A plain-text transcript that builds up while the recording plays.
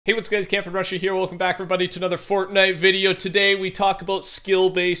Hey, what's good, TheCampingRusher here. Welcome back, everybody, to another Fortnite video. Today, we talk about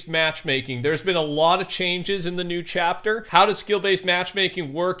skill-based matchmaking. There's been a lot of changes in the new chapter. How does skill-based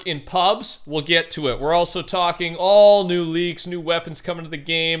matchmaking work in pubs? We'll get to it. We're also talking all new leaks, new weapons coming to the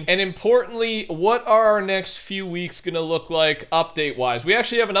game, and importantly, what are our next few weeks going to look like update-wise? We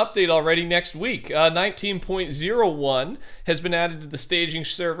actually have an update already next week. 19.01 has been added to the staging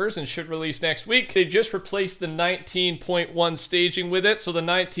servers and should release next week. They just replaced the 19.1 staging with it, so the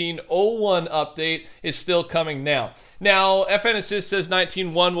 19.01 update is still coming now. Now, FN Assist says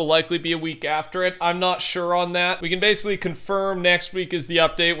 19.1 will likely be a week after it. I'm not sure on that. We can basically confirm next week is the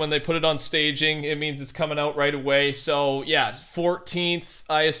update. When they put it on staging, it means it's coming out right away. So yeah, 14th,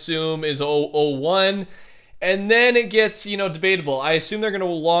 I assume, is 01. And then it gets, debatable. I assume they're going to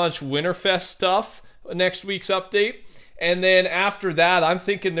launch Winterfest stuff next week's update. And then after that, I'm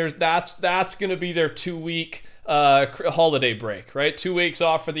thinking that's going to be their 2-week holiday break, right? 2 weeks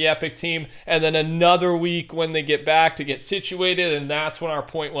off for the Epic team, and then another week when they get back to get situated, and that's when our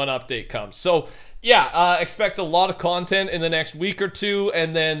 0.1 update comes. So yeah, expect a lot of content in the next week or two,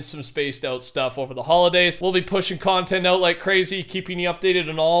 and then some spaced out stuff over the holidays. We'll be pushing content out like crazy, keeping you updated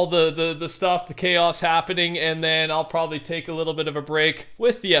on all the stuff, the chaos happening, and then I'll probably take a little bit of a break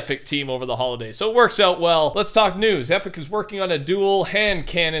with the Epic team over the holidays. So it works out well. Let's talk news. Epic is working on a dual hand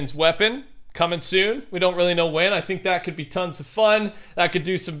cannons weapon. Coming soon. We don't really know when. I think that could be tons of fun. That could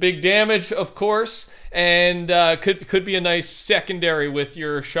do some big damage, of course, and could be a nice secondary with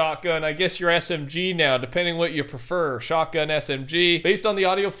your shotgun. I guess your SMG now, depending what you prefer. Shotgun, SMG. Based on the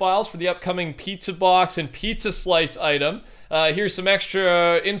audio files for the upcoming pizza box and pizza slice item, here's some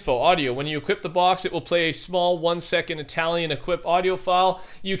extra info. Audio. When you equip the box, it will play a small 1-second Italian equip audio file.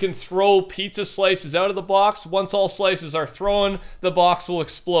 You can throw pizza slices out of the box. Once all slices are thrown, the box will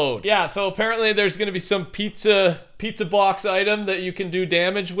explode. Yeah, so apparently there's going to be some pizza box item that you can do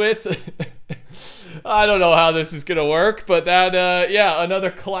damage with. I don't know how this is going to work, but that, yeah,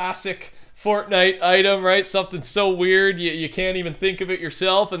 another classic Fortnite item, right? Something so weird you can't even think of it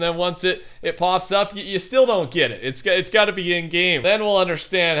yourself, and then once it pops up, you still don't get it. It's got to be in game. Then we'll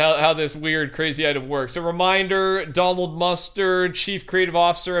understand how this weird, crazy item works. A reminder: Donald Mustard, Chief Creative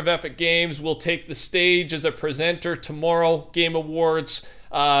Officer of Epic Games, will take the stage as a presenter tomorrow. Game Awards,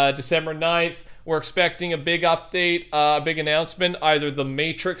 December 9th. We're expecting a big update, a big announcement, either the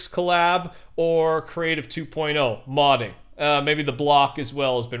Matrix collab or Creative 2.0 modding. Maybe the block as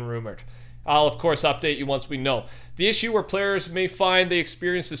well has been rumored. I'll, of course, update you once we know. The issue where players may find they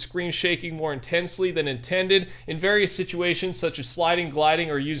experience the screen shaking more intensely than intended in various situations, such as sliding, gliding,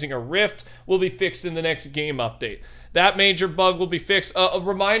 or using a rift, will be fixed in the next game update. That major bug will be fixed. A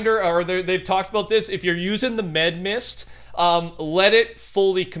reminder, or they've talked about this, if you're using the med mist, let it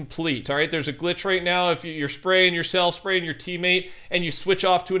fully complete. All right, there's a glitch right now. If you're spraying yourself, spraying your teammate, and you switch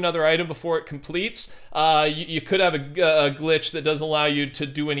off to another item before it completes, you could have a glitch that doesn't allow you to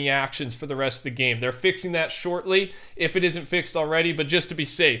do any actions for the rest of the game. They're fixing that shortly if it isn't fixed already, but just to be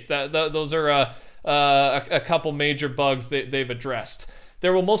safe, those are a couple major bugs they've addressed.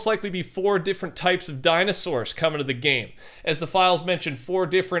 There will most likely be 4 different types of dinosaurs coming to the game. As the files mention, 4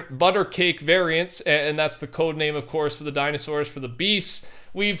 different buttercake variants, and that's the code name, of course, for the dinosaurs, for the beasts.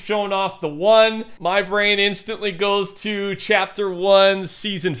 We've shown off the one. My brain instantly goes to Chapter 1,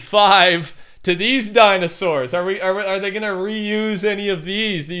 Season 5, to these dinosaurs. Are they going to reuse any of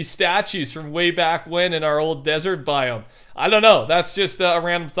these statues from way back when in our old desert biome? I don't know. That's just a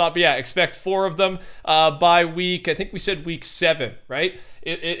random thought. But yeah, expect 4 of them by week. I think we said week 7, right?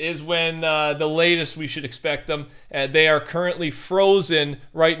 It is when the latest we should expect them. They are currently frozen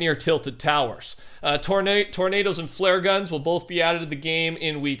right near Tilted Towers. Tornadoes and flare guns will both be added to the game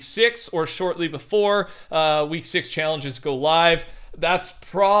in week 6 or shortly before week 6 challenges go live. That's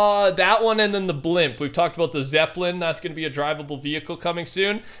that one, and then the blimp. We've talked about the Zeppelin. That's going to be a drivable vehicle coming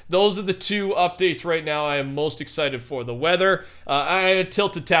soon. Those are the 2 updates right now I am most excited for. The weather, I had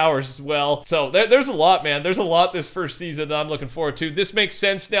Tilted Towers as well. So there's a lot, man. There's a lot this first season that I'm looking forward to. This makes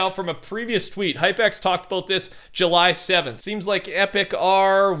sense now from a previous tweet. HypeX talked about this July 7th. Seems like Epic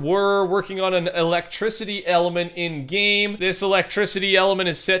were working on an electricity element in game. This electricity element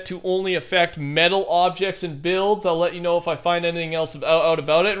is set to only affect metal objects and builds. I'll let you know if I find anything else out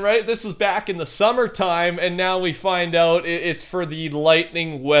about it, right? This was back in the summertime, and now we find out it's for the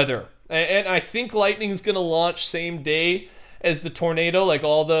lightning weather. And I think lightning is going to launch same day as the tornado, like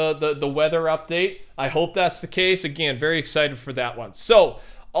all the weather update. I hope that's the case. Again, very excited for that one. So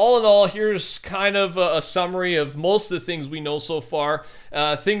all in all, here's kind of a summary of most of the things we know so far.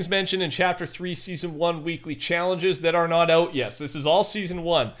 Things mentioned in Chapter 3, Season 1 weekly challenges that are not out yet. So this is all Season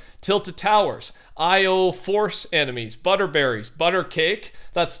 1. Tilted Towers, IO Force enemies, Butterberries, Buttercake,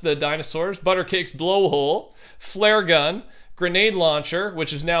 that's the dinosaurs, Buttercake's Blowhole, Flare Gun, Grenade Launcher,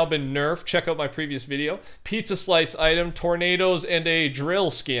 which has now been nerfed. Check out my previous video. Pizza Slice item, Tornadoes, and a Drill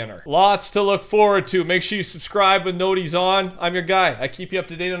Scanner. Lots to look forward to. Make sure you subscribe with noties on. I'm your guy. I keep you up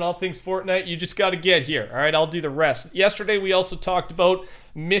to date on all things Fortnite. You just got to get here. All right, I'll do the rest. Yesterday, we also talked about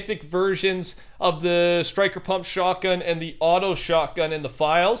mythic versions of the Striker Pump Shotgun and the Auto Shotgun in the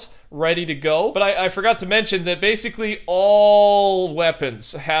files, ready to go. But I forgot to mention that basically all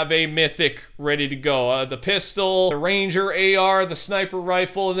weapons have a mythic ready to go. The pistol, the Ranger AR, the sniper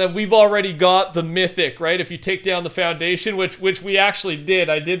rifle, and then we've already got the mythic, right? If you take down the Foundation, which we actually did.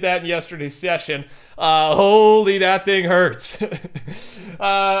 I did that in yesterday's session. Holy, that thing hurts.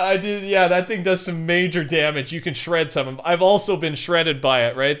 Yeah, that thing does some major damage. You can shred some. I've also been shredded by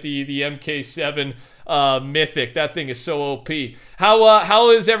it, right? The MK7 mythic. That thing is so OP.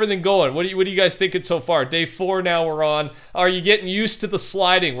 How is everything going? What are you guys thinking so far? Day 4 now we're on. Are you getting used to the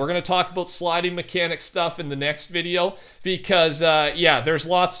sliding? We're going to talk about sliding mechanic stuff in the next video because, yeah, there's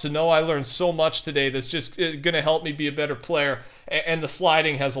lots to know. I learned so much today that's just going to help me be a better player, and the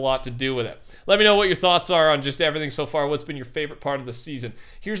sliding has a lot to do with it. Let me know what your thoughts are on just everything so far. What's been your favorite part of the season?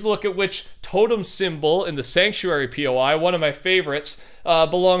 Here's a look at which totem symbol in the Sanctuary POI, one of my favorites,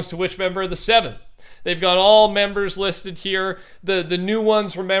 belongs to which member of the 7. They've got all members listed here. The new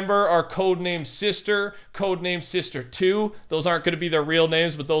ones, remember, are Codename Sister, Codename Sister 2. Those aren't going to be their real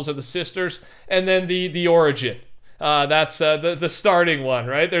names, but those are the sisters. And then the Origin. That's the starting one,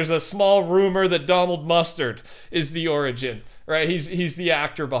 right? There's a small rumor that Donald Mustard is the Origin. Right, he's the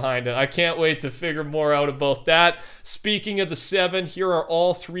actor behind it. I can't wait to figure more out about that. Speaking of the 7, here are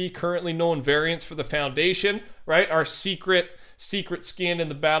all 3 currently known variants for the Foundation. Right, our secret skin in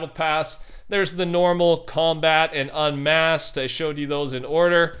the Battle Pass. There's the normal, combat, and unmasked. I showed you those in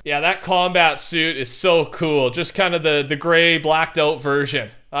order. Yeah, that combat suit is so cool. Just kind of the gray, blacked out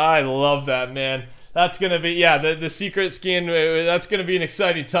version. I love that, man. That's going to be, yeah, the secret skin, that's going to be an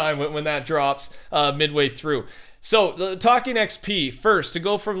exciting time when that drops midway through. So, talking XP, first, to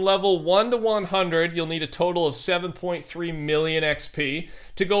go from level 1 to 100, you'll need a total of 7.3 million XP.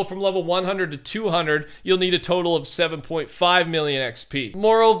 To go from level 100 to 200, you'll need a total of 7.5 million XP.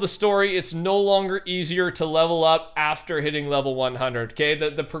 Moral of the story, it's no longer easier to level up after hitting level 100, okay?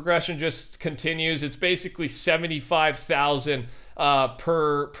 The progression just continues. It's basically 75,000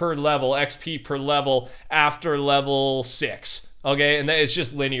 per level, XP per level after level 6. Okay, and it's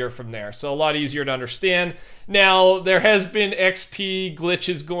just linear from there, so a lot easier to understand. Now, there has been XP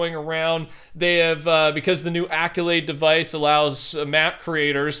glitches going around. They have, because the new Accolade device allows map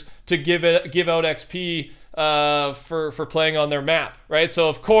creators to give out XP for playing on their map, right? So,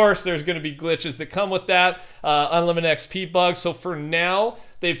 of course, there's going to be glitches that come with that, unlimited XP bugs. So, for now,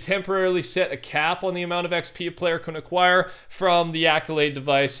 they've temporarily set a cap on the amount of XP a player can acquire from the Accolade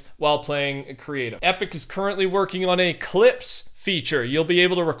device while playing creative. Epic is currently working on a clips feature. You'll be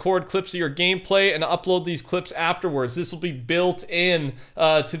able to record clips of your gameplay and upload these clips afterwards. This will be built in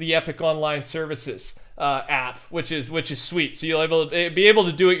to the Epic Online Services app, which is sweet. So you'll be able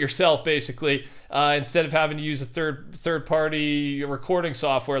to do it yourself, basically, instead of having to use a third-party recording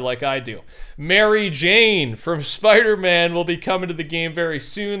software like I do. Mary Jane from Spider-Man will be coming to the game very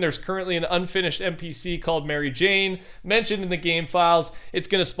soon. There's currently an unfinished NPC called Mary Jane mentioned in the game files. It's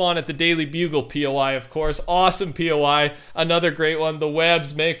going to spawn at the Daily Bugle POI, of course. Awesome POI. Another great one. The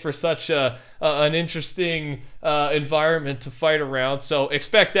webs make for such an interesting environment to fight around. So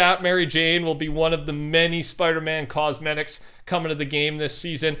expect that. Mary Jane will be one of the many Spider-Man cosmetics coming to the game this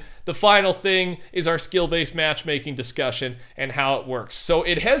season. The final thing is our skill-based matchmaking discussion and how it works. So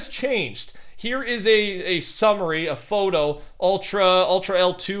it has changed. Here is a summary, a photo, Ultra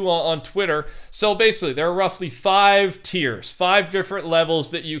L2 on Twitter. So basically, there are roughly 5 tiers, 5 different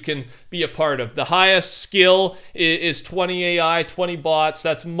levels that you can be a part of. The highest skill is 20 AI, 20 bots.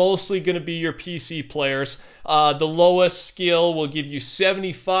 That's mostly going to be your PC players. The lowest skill will give you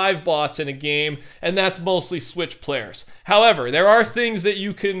 75 bots in a game, and that's mostly Switch players. However, there are things that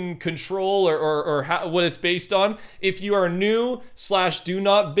you can control or what it's based on. If you are new / do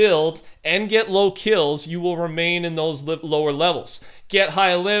not build and get low kills, you will remain in those lower levels. Get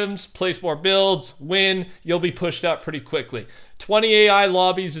high limbs, place more builds, win, you'll be pushed up pretty quickly. 20 AI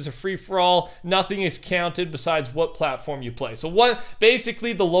lobbies is a free-for-all. Nothing is counted besides what platform you play. So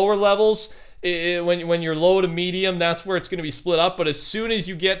basically the lower levels, when you're low to medium, that's where it's going to be split up. But as soon as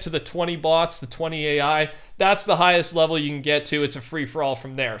you get to the 20 bots, the 20 AI, that's the highest level you can get to. It's a free-for-all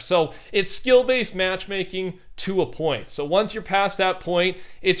from there. So it's skill-based matchmaking to a point. So once you're past that point,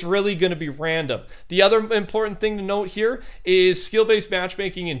 it's really going to be random. The other important thing to note here is skill-based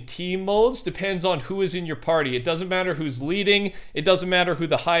matchmaking in team modes depends on who is in your party. It doesn't matter who's leading. It doesn't matter who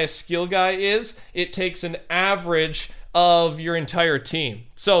the highest skill guy is. It takes an average of your entire team.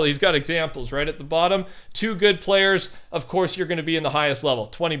 So he's got examples right at the bottom. 2 good players, of course you're going to be in the highest level,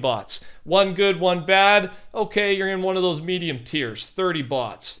 20 bots. 1 good, 1 bad, okay, you're in one of those medium tiers, 30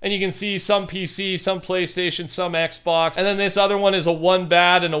 bots. And you can see some PC, some PlayStation, some Xbox. And then this other one is a 1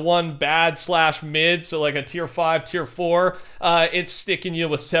 bad and a 1 bad / mid, so like a tier 5, tier 4. It's sticking you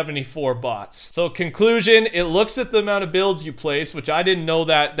with 74 bots. So conclusion, it looks at the amount of builds you place, which I didn't know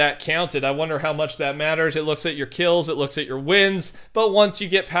that counted. I wonder how much that matters. It looks at your kills, it looks at your wins, but once you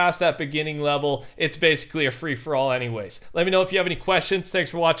get past that beginning level, it's basically a free-for-all anyways. Let me know if you have any questions.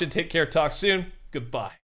 Thanks for watching. Take care. Talk soon. Goodbye.